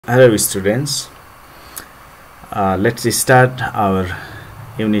Hello students, let's start our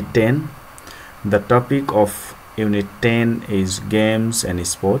unit 10. The topic of unit 10 is games and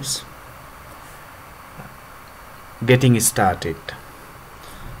sports. Getting started.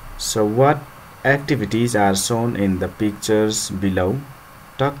 So what activities are shown in the pictures below?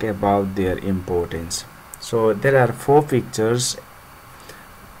 Talk about their importance. So there are 4 pictures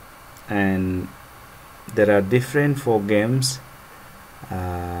and there are different 4 games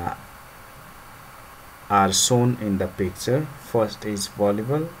are shown in the picture. First is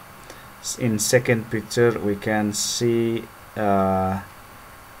volleyball. In second picture we can see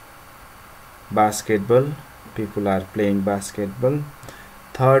basketball. People are playing basketball.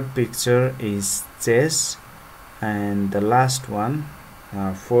 Third picture is chess, and the last one,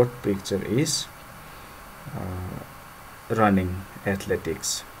 fourth picture is running,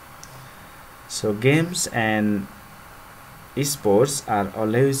 athletics. So games and sports are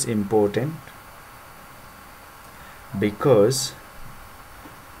always important because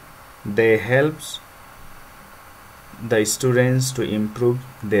they help the students to improve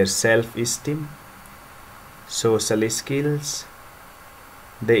their self-esteem, social skills.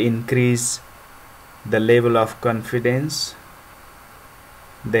 They increase the level of confidence.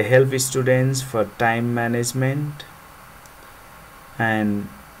 They help students for time management, and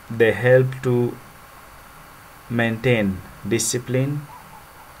they help to maintain discipline.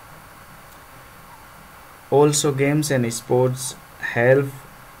 Also, games and sports help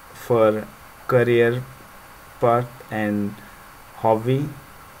for career path and hobby.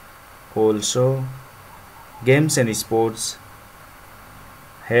 Also, games and sports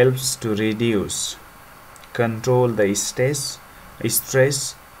helps to reduce, control the stress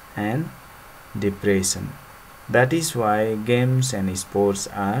and depression. That is why games and sports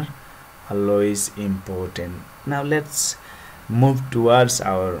are always important. Now let's move towards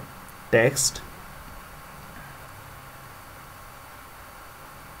our text.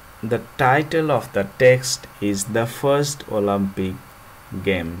 The title of the text is the first Olympic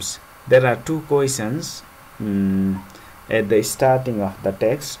Games. There are 2 questions at the starting of the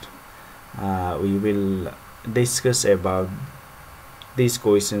text. We will discuss about these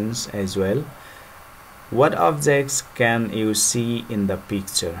questions as well. What objects can you see in the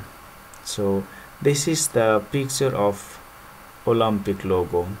picture? So this is the picture of Olympic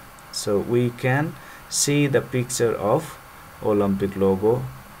logo. So we can see the picture of Olympic logo.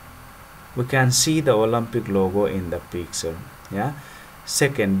 We can see the Olympic logo in the picture. Yeah.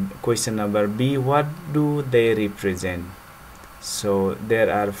 Second, question number B, what do they represent? So there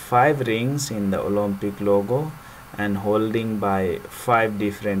are 5 rings in the Olympic logo and holding by 5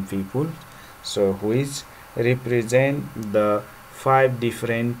 different people, so which represent the 5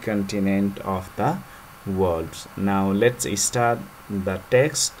 different continents of the world. Now let's start the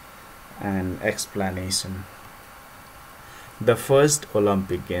text and explanation. The first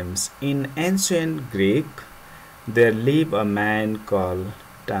Olympic Games. In ancient Greek, there lived a man called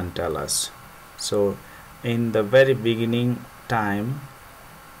Tantalus. So in the very beginning time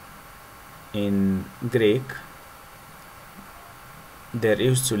in Greek, there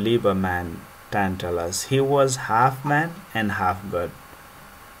used to live a man, Tantalus. He was half man and half god.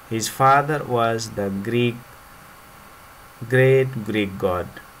 His father was the great Greek god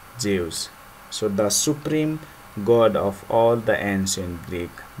Zeus. So the supreme god of all the ancient Greek,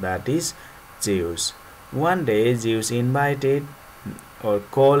 that is Zeus. One day Zeus invited or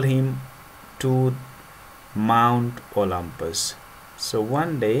called him to Mount Olympus. So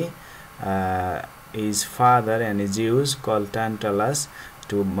one day his father and Zeus called Tantalus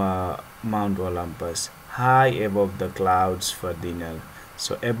to Mount Olympus, high above the clouds for dinner.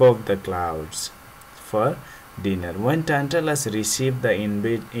 So above the clouds for dinner. When Tantalus received the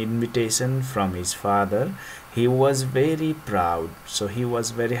invitation from his father, he was very proud. So he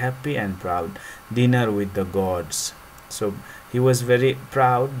was very happy and proud. Dinner with the gods. So he was very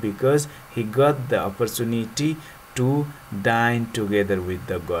proud because he got the opportunity to dine together with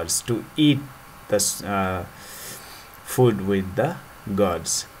the gods, to eat the food with the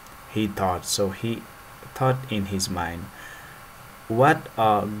gods. He thought. So he thought in his mind, what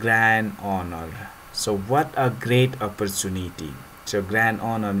a grand honor. So what a great opportunity. So grand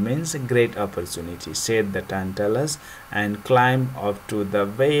honor means a great opportunity, said the Tantalus, and climbed up to the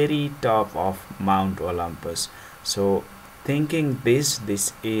very top of Mount Olympus. So thinking this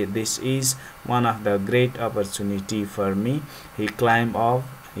is one of the great opportunity for me, he climbed up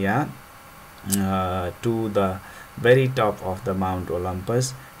to the very top of the Mount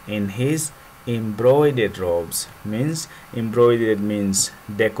Olympus in his embroidered robes. Embroidered means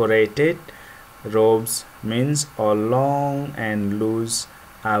decorated, robes means a long and loose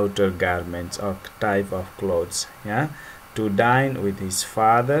outer garments or type of clothes, yeah, to dine with his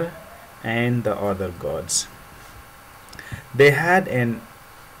father and the other gods. They had an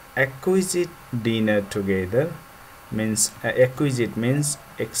exquisite dinner together. Means exquisite means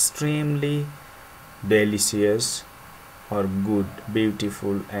extremely delicious or good,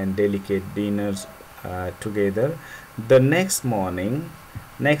 beautiful and delicate dinners together. The next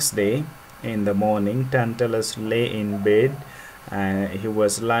day in the morning, Tantalus lay in bed. He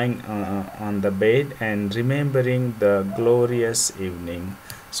was lying on the bed and remembering the glorious evening.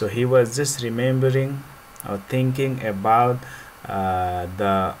 So he was just remembering or thinking about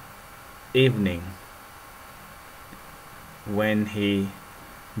the evening when he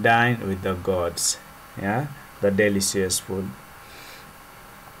dined with the gods, yeah, the delicious food.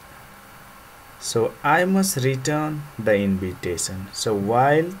 So I must return the invitation. So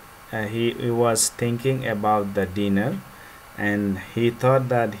while he was thinking about the dinner, and he thought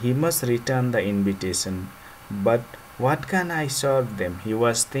that he must return the invitation, but what can I serve them? He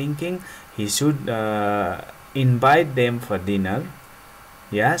was thinking he should invite them for dinner,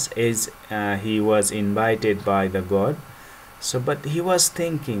 yes, as he was invited by the god. So but he was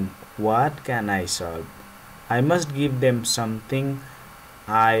thinking, what can I serve? I must give them something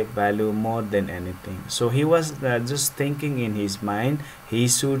I value more than anything. So he was just thinking in his mind he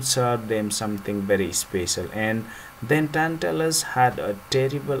should serve them something very special. And then Tantalus had a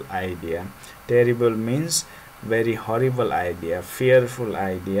terrible idea. Terrible means very horrible idea, fearful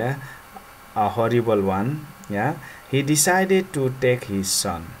idea, a horrible one. Yeah, he decided to take his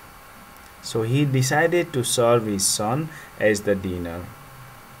son. So he decided to serve his son as the dinner.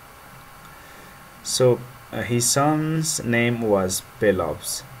 So his son's name was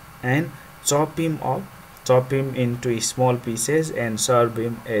Pelops, and chop him into small pieces and serve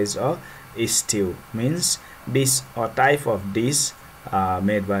him as a stew. Means dish or type of dish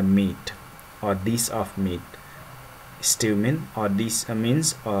made by meat or dish of meat. Stew mean or dish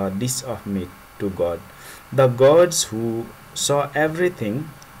means a dish of meat to God. The gods who saw everything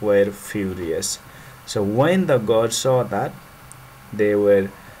were furious. So when the gods saw that, they were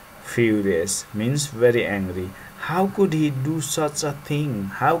furious, means very angry. How could he do such a thing?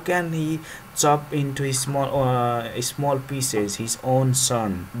 How can he chop into small pieces his own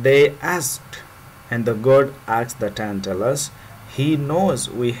son? They asked, and the god asked the Tantalus. He knows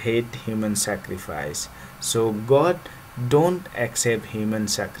we hate human sacrifice, so God don't accept human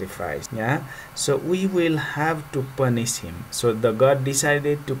sacrifice. Yeah, so we will have to punish him. So the god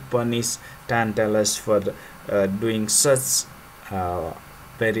decided to punish Tantalus for doing such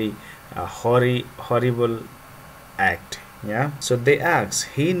very horrible act. Yeah, so they ask,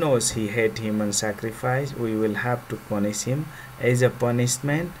 he knows he hate human sacrifice, we will have to punish him. As a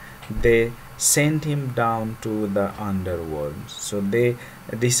punishment, they sent him down to the underworld. So they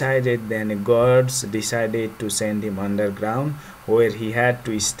decided, then gods decided to send him underground, where he had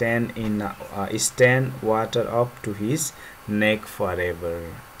to stand water up to his neck forever.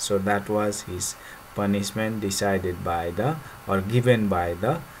 So that was his punishment decided by the or given by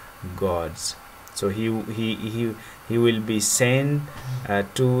the gods. So he will be sent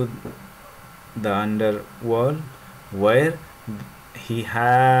to the underworld, where he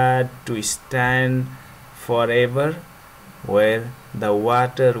had to stand forever, where the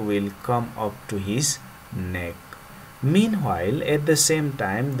water will come up to his neck. Meanwhile, at the same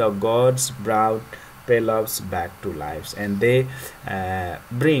time, the gods brought Pelops back to life, and they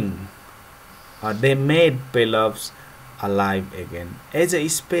they made Pelops alive again. As a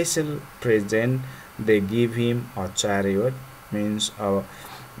special present, they give him a chariot, means a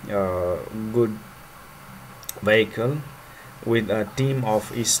good vehicle, with a team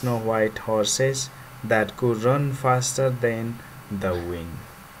of snow white horses that could run faster than the wind.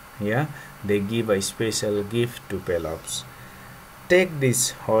 Yeah, they give a special gift to Pelops. Take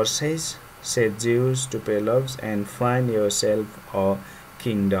these horses, said Zeus to Pelops, and find yourself a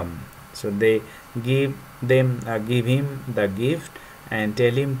kingdom. So they give him the gift and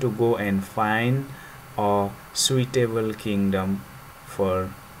tell him to go and find a suitable kingdom for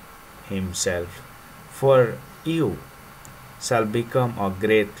himself. For you shall become a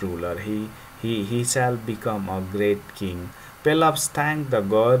great ruler. He shall become a great king. Pelops thanked the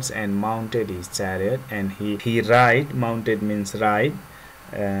gods and mounted his chariot, and he mounted means ride,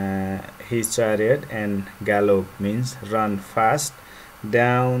 his chariot, and gallop means run fast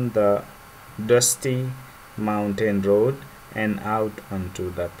down the dusty mountain road and out onto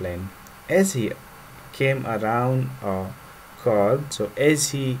the plain. As he came around a curve, so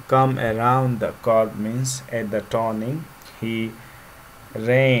as he come around the curve means at the turning, he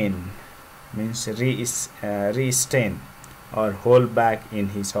ran means re-stand or hold back in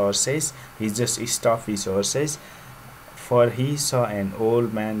his horses. He just stopped his horses, for he saw an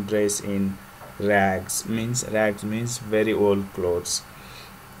old man dressed in rags means very old clothes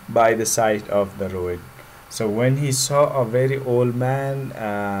by the side of the road. So when he saw a very old man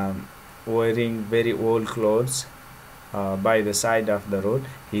wearing very old clothes by the side of the road,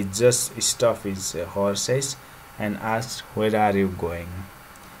 he just stopped his horses and asked, "Where are you going?"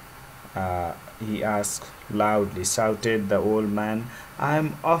 He asked loudly, shouted the old man, "I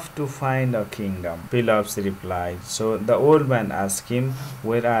am off to find a kingdom." Pelops replied. So the old man asked him,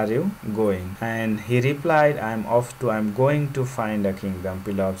 "Where are you going?" And he replied, I'm going to find a kingdom."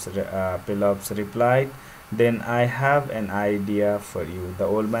 Pelops replied, "Then I have an idea for you." The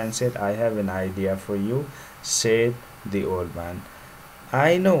old man said, "I have an idea for you," said the old man.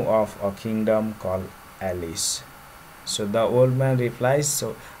 "I know of a kingdom called Alice." So the old man replies,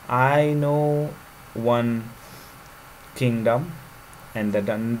 "So I know one kingdom, and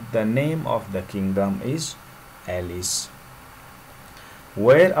the name of the kingdom is Alice,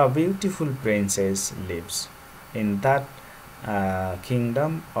 where a beautiful princess lives. In that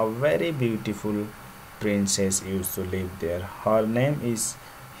kingdom, a very beautiful princess used to live there. Her name is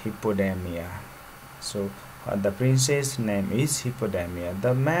Hippodamia." So the princess name is Hippodamia.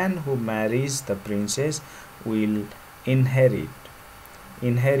 "The man who marries the princess will inherit."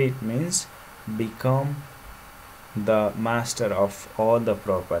 Inherit means become the master of all the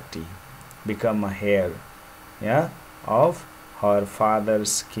property, become a heir, yeah, of her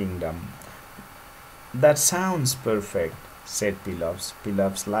father's kingdom. "That sounds perfect," said Pelops.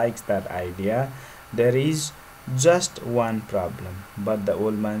 Pelops likes that idea. "There is just one problem." But the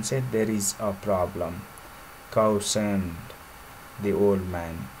old man said, "There is a problem," cautioned the old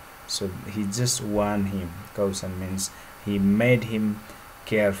man. So he just warned him. Caution means he made him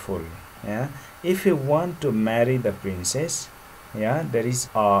careful. Yeah, if you want to marry the princess, yeah, there is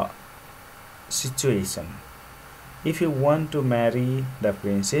a situation. If you want to marry the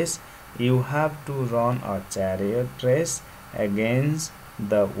princess, you have to run a chariot race against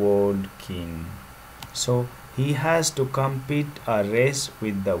the world king. So he has to compete a race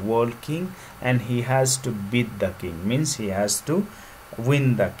with the world king, and he has to beat the king, means he has to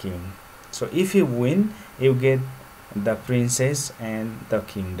win the king. So if you win, you get the princess and the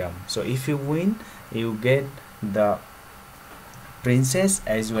kingdom. So if you win, you get the princess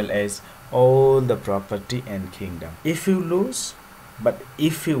as well as all the property and kingdom. If you lose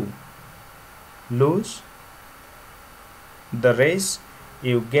the race,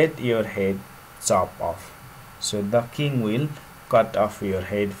 you get your head chopped off. So the king will cut off your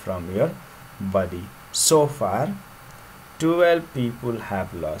head from your body. So far 12 people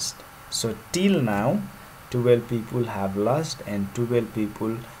have lost. So till now 12 people have lost and 12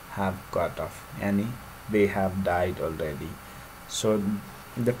 people have cut off, and they have died already. So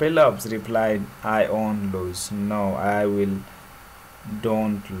the Pelops replied, "I won't lose." "No, I will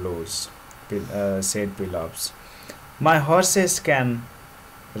don't lose," said Pelops. "My horses can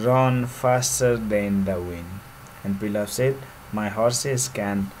run faster than the wind." And Pelops said, "My horses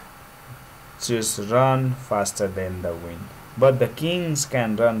can just run faster than the wind, but the kings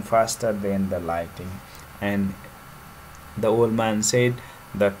can run faster than the lightning." And the old man said,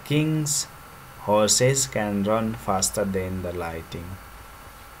 "The king's horses can run faster than the lightning."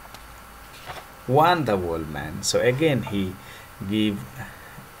 Warn the old man. So again he gave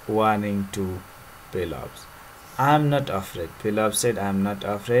warning to Pelops. "I'm not afraid." Pelops said, "I'm not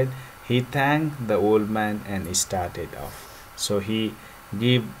afraid." He thanked the old man and started off. So he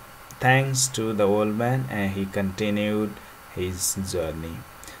gave thanks to the old man and he continued his journey.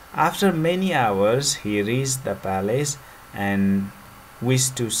 After many hours, he reached the palace and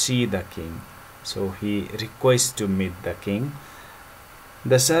wished to see the king. So he requested to meet the king.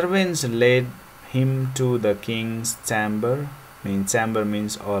 The servants led him to the king's chamber. Chamber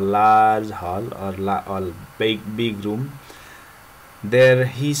means a large hall or big room. There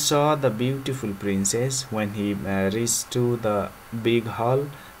he saw the beautiful princess. When he reached to the big hall,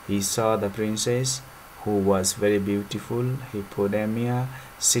 he saw the princess, who was very beautiful, Hippodamia,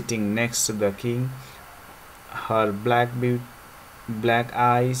 sitting next to the king. Her black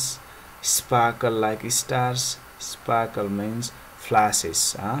eyes sparkle like stars. Sparkle means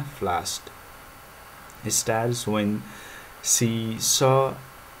flashes, flashed stars. When she saw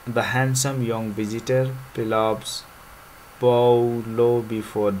the handsome young visitor, Pelops bowed low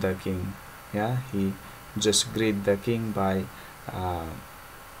before the king. Yeah, he just greeted the king by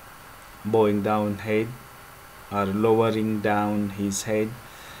bowing down head or lowering down his head.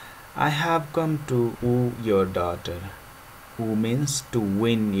 "I have come to woo your daughter." Woo means to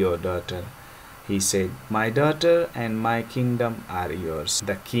win your daughter. He said, "My daughter and my kingdom are yours."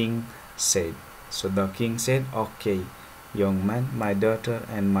 The king said. So the king said, "Okay, young man, my daughter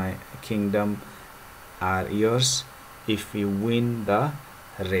and my kingdom are yours if you win the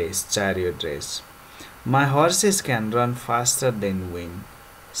race, chariot race." "My horses can run faster than wind,"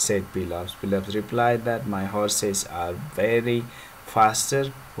 said Pelops. Pelops replied that my horses are very faster,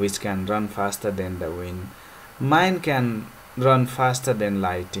 which can run faster than the wind. "Mine can run faster than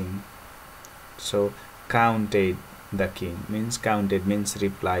lightning." So counted the king, means counted means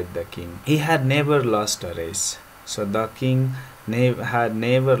replied the king. He had never lost a race. So the king had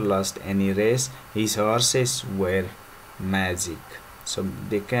never lost any race. His horses were magic. So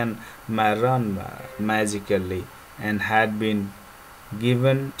they can run magically and had been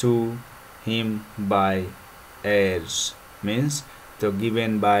given to him by heirs, means so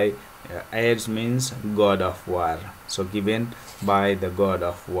given by heirs means god of war. So given by the god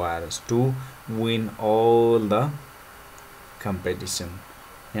of war to win all the competition.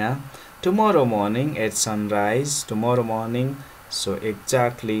 Yeah. Tomorrow morning at sunrise, tomorrow morning, so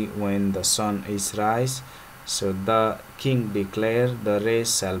exactly when the sun is rise, so the king declared the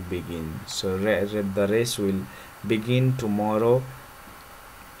race shall begin. So the race will begin tomorrow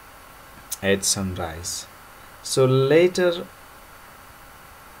at sunrise. So later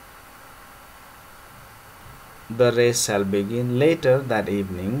the race shall begin. Later that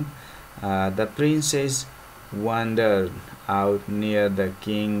evening, the princess wandered out near the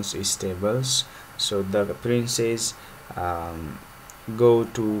king's stables. So the princess go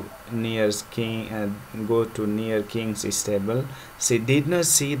to near king's stable. She did not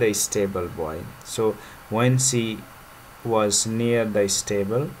see the stable boy. So when she was near the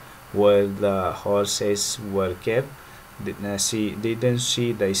stable where the horses were kept, she didn't see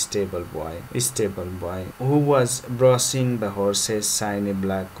the stable boy who was brushing the horses' shiny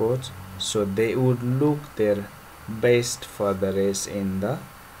black coats, so they would look their best for the race in the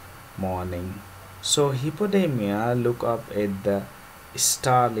morning. So Hippodamia looked up at the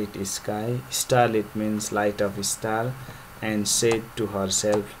starlit sky. Starlit means light of a star, and said to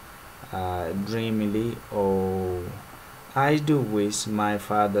herself dreamily, "Oh, I do wish my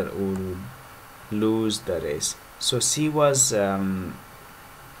father would lose the race." So she was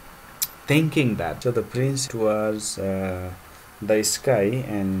thinking that. So the prince towards the sky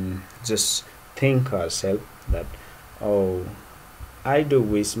and just think herself that, "Oh, I do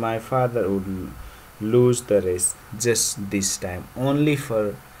wish my father would lose the race just this time, only for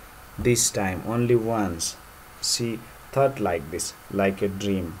this time, only once." She thought like this, like a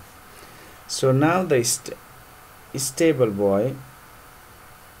dream. So now the stable boy,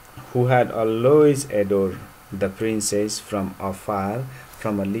 who had always adored the princess from afar,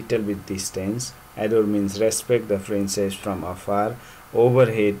 from a little bit distance. Adore means respect the princess from afar.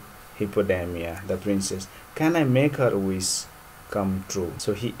 Overhead Hippodamia, the princess. "Can I make her wish come true?"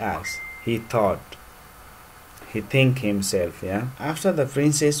 So he asked. He thought. He think himself. Yeah. After the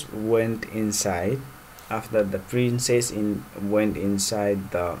princess went inside.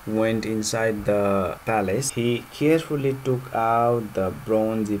 Went inside the palace, he carefully took out the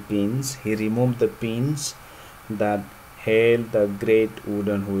bronze pins. He removed the pins that held the great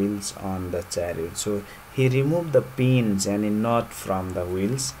wooden wheels on the chariot. So he removed the pins and a knot from the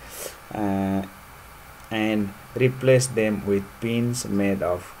wheels and replaced them with pins made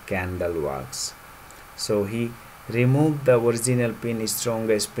of candle wax. So he removed the original pin,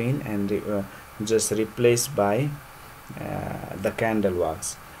 strongest pin, and just replaced by the candle wax.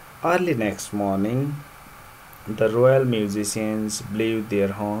 Early next morning, the royal musicians blew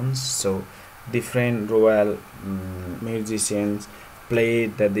their horns. So different royal musicians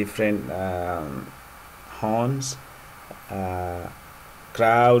played the different horns.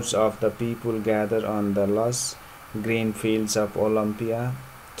 Crowds of the people gathered on the lush green fields of Olympia.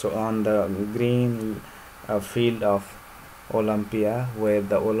 So on the green field of Olympia, where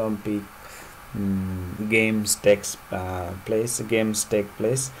the Olympic games take place,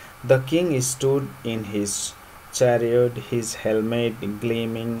 the king stood in his chariot, his helmet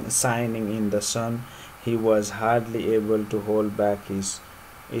gleaming, shining in the sun. He was hardly able to hold back his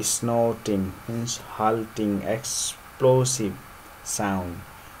snorting, his halting, explosive sound.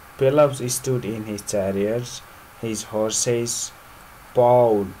 Pelops stood in his chariot. His horses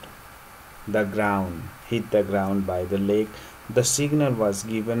pawed the ground, hit the ground by the lake. The signal was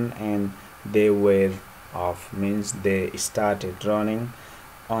given and they were off, means they started running.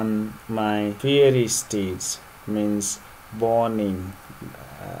 On my fiery steeds, means burning,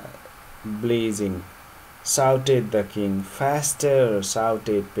 blazing, shouted the king. "Faster!"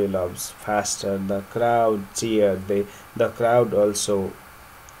 shouted Pelops. "Faster!" The crowd cheered. The crowd also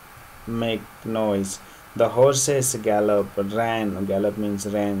make noise. The horses ran, gallop means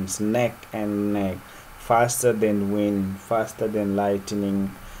rams, neck and neck, faster than wind, faster than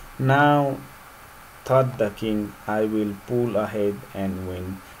lightning. Now thought the king, I will pull ahead and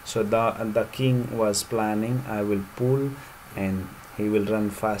win. So the king was planning, I will pull and he will run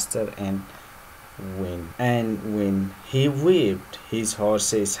faster and win. And when he whipped his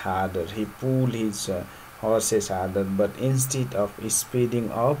horses harder, he pulled his horses harder, but instead of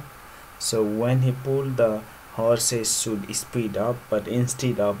speeding up, so when he pulled, the horses should speed up, but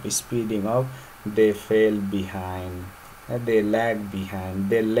instead of speeding up, they fell behind. They lagged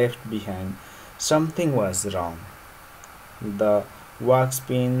behind, they left behind. Something was wrong. The wax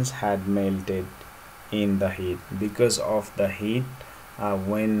pins had melted in the heat. Because of the heat,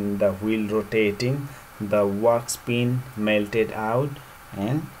 when the wheel rotating, the wax pin melted out,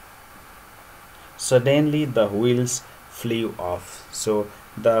 and suddenly the wheels flew off. So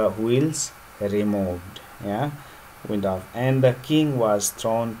the wheels removed, yeah, went off, and the king was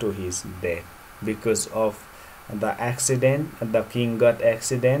thrown to his death. Because of the accident, the king got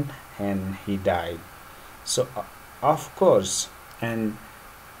accident and he died. So of course, and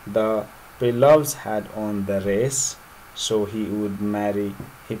the Pelops had won the race, so he would marry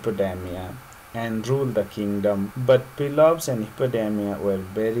Hippodamia and rule the kingdom. But Pelops and Hippodamia were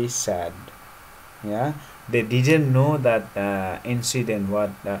very sad. Yeah, they didn't know that incident,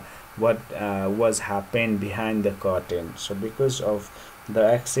 what was happened behind the curtain. So because of the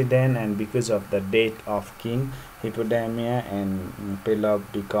accident and because of the death of King Hippodamia, and Pelops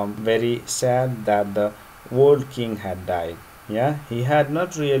become very sad that the old king had died. Yeah, he had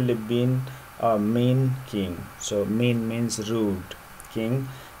not really been a mean king. So mean means rude king.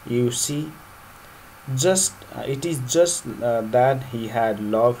 You see, just it is just that he had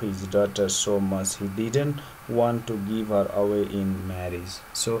loved his daughter so much, he didn't want to give her away in marriage.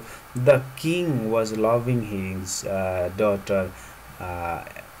 So the king was loving his daughter uh,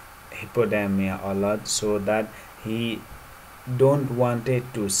 Hippodamia a lot, so that he don't wanted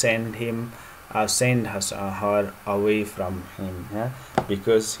to send her away from him, yeah?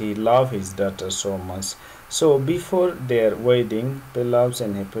 Because he loved his daughter so much. So before their wedding, Pelops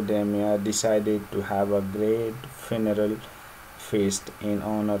and Hippodamia decided to have a great funeral feast in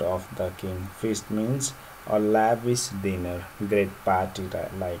honor of the king. Feast means a lavish dinner, great party,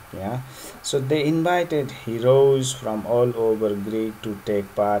 like, yeah. So they invited heroes from all over Greece to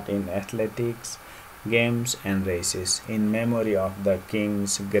take part in athletics, games and races in memory of the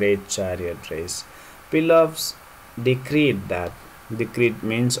king's great chariot race. Pelops decreed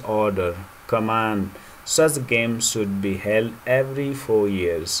means order, command, such games should be held every 4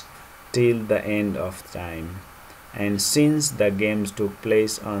 years till the end of time. And since the games took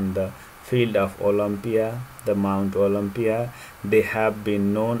place on the field of Olympia, the Mount Olympia, they have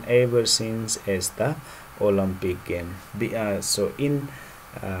been known ever since as the Olympic game. So in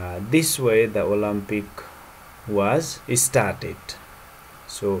this way the Olympic was started.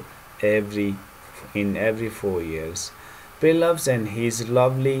 So every 4 years, Pelops and his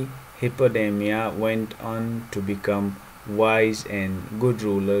lovely Hippodamia went on to become wise and good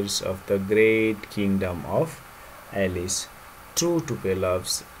rulers of the great kingdom of Alice, true to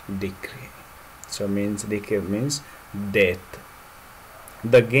Pelops' decree. So decree means death.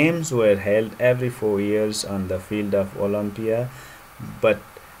 The games were held every 4 years on the field of Olympia, but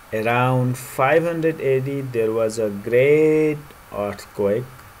around 500 AD there was a great earthquake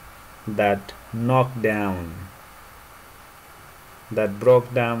that broke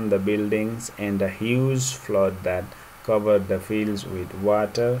down the buildings, and a huge flood that covered the fields with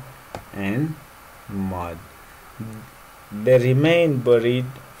water and mud. They remained buried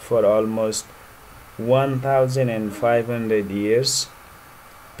for almost 1500 years.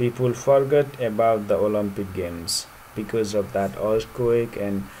 People forgot about the Olympic Games because of that earthquake,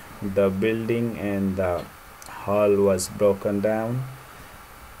 and the building and the hall was broken down.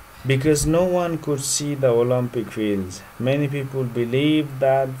 Because no one could see the Olympic fields, many people believed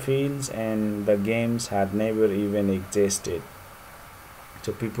that fields and the games had never even existed.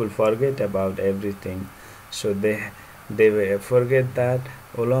 So people forget about everything. So they forget that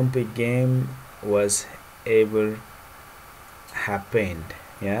Olympic game was ever happened.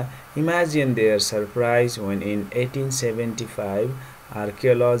 Yeah, imagine their surprise when in 1875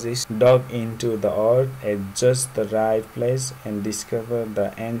 archaeologists dug into the earth at just the right place and discovered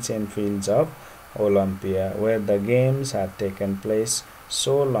the ancient fields of Olympia, where the games had taken place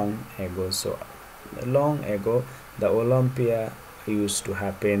so long ago. So long ago, the Olympia used to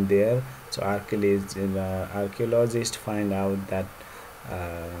happen there. So archaeologists find out that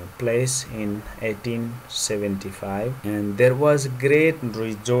place in 1875, and there was great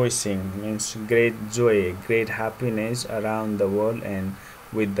rejoicing, means great joy, great happiness around the world, and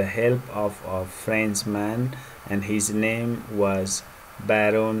with the help of a Frenchman, and his name was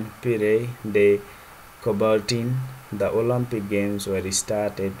Baron Pierre de Coubertin, the Olympic Games were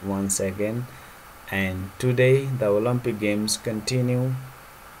started once again, and today the Olympic Games continue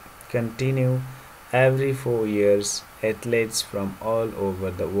every 4 years. Athletes from all over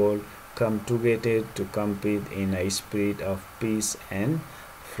the world come together to compete in a spirit of peace and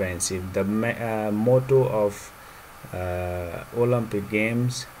friendship. The motto of Olympic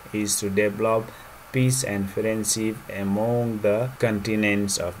Games is to develop peace and friendship among the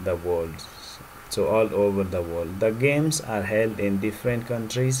continents of the world. So all over the world, the games are held in different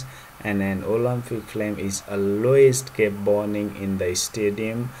countries, and an Olympic flame is always kept burning in the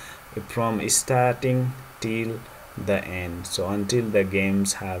stadium from starting till the end, so until the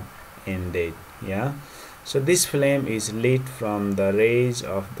games have ended. Yeah, so this flame is lit from the rays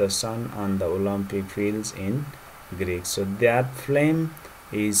of the sun on the Olympic fields in Greek. So that flame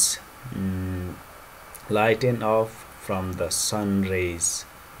is lightened off from the sun rays,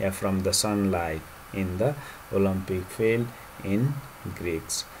 from the sunlight in the Olympic field in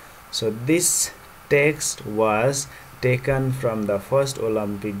Greeks. So this text was taken from the first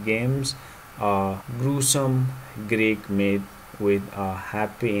Olympic Games, a gruesome Greek myth with a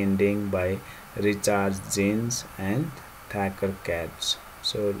happy ending by Richard Jeans and Thacker Katz.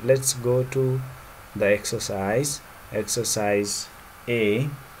 So let's go to the exercise. Exercise A.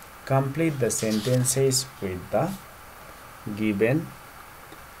 Complete the sentences with the given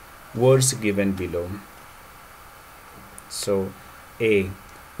words given below. So A.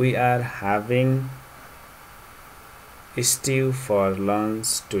 We are having stew for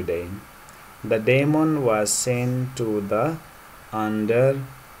lunch today. The demon was sent to the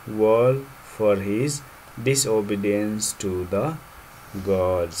underworld for his disobedience to the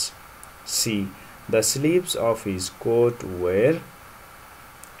gods. C. The sleeves of his coat were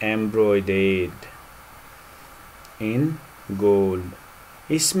embroidered in gold.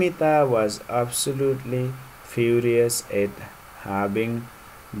 Smita was absolutely furious at having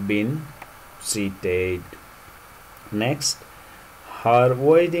been cheated. Next, her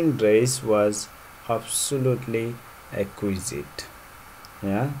wedding dress was absolutely exquisite.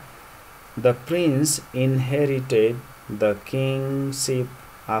 Yeah, the prince inherited the kingship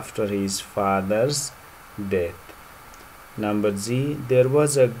after his father's death. Number G. There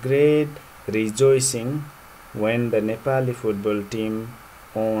was a great rejoicing when the Nepali football team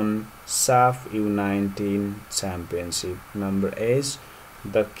won SAF U19 championship. Number H.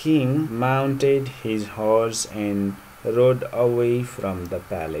 The king mounted his horse and rode away from the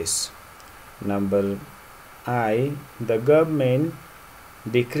palace. Number I. The government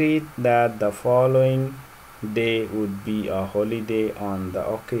decreed that the following day would be a holiday on the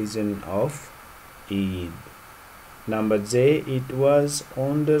occasion of Eid. Number J. It was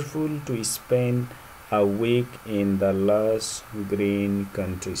wonderful to spend a week in the lush green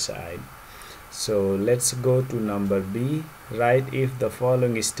countryside. So let's go to number B. Write if the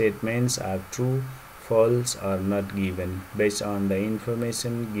following statements are true, false, or not given based on the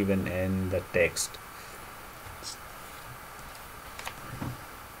information given in the text.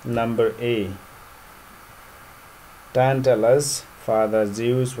 Number A. Tantalus, father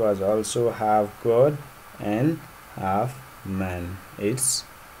Zeus, was also half god and half man. It's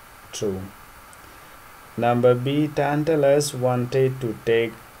true. Number B. Tantalus wanted to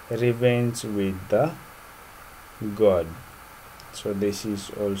take revenge with the god. So this is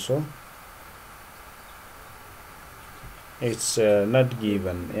also, it's not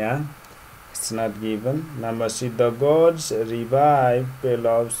given. Yeah, it's not given. Number C. The gods revived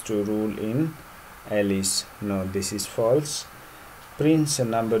Pelops to rule in Alice. No, this is false.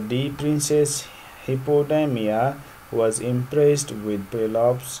 Number D. Princess Hippodamia was impressed with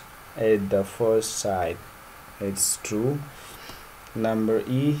Pelops at the first sight. It's true. Number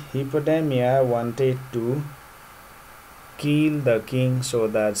E. Hippodamia wanted to kill the king so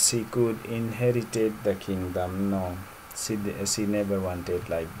that she could inherit the kingdom. No, she never wanted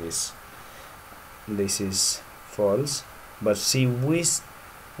like this. This is false. But she wished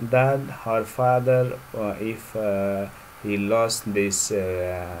that her father, if he lost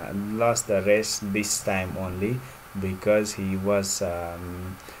the race this time only, because he was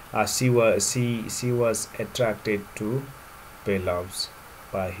she was attracted to Pelops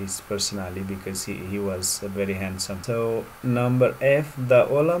by his personality, because he was very handsome. So number F. The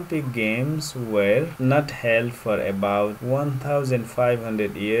Olympic Games were not held for about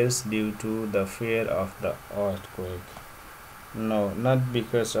 1500 years due to the fear of the earthquake. No, not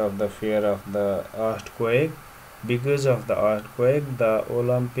because of the fear of the earthquake. Because of the earthquake, the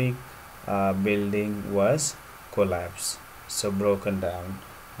Olympic building was collapsed, so broken down.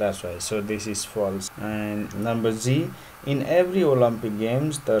 That's why. So this is false. And number Z, in every Olympic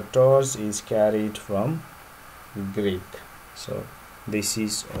games, the torch is carried from Greek. So this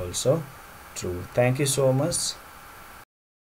is also true. Thank you so much.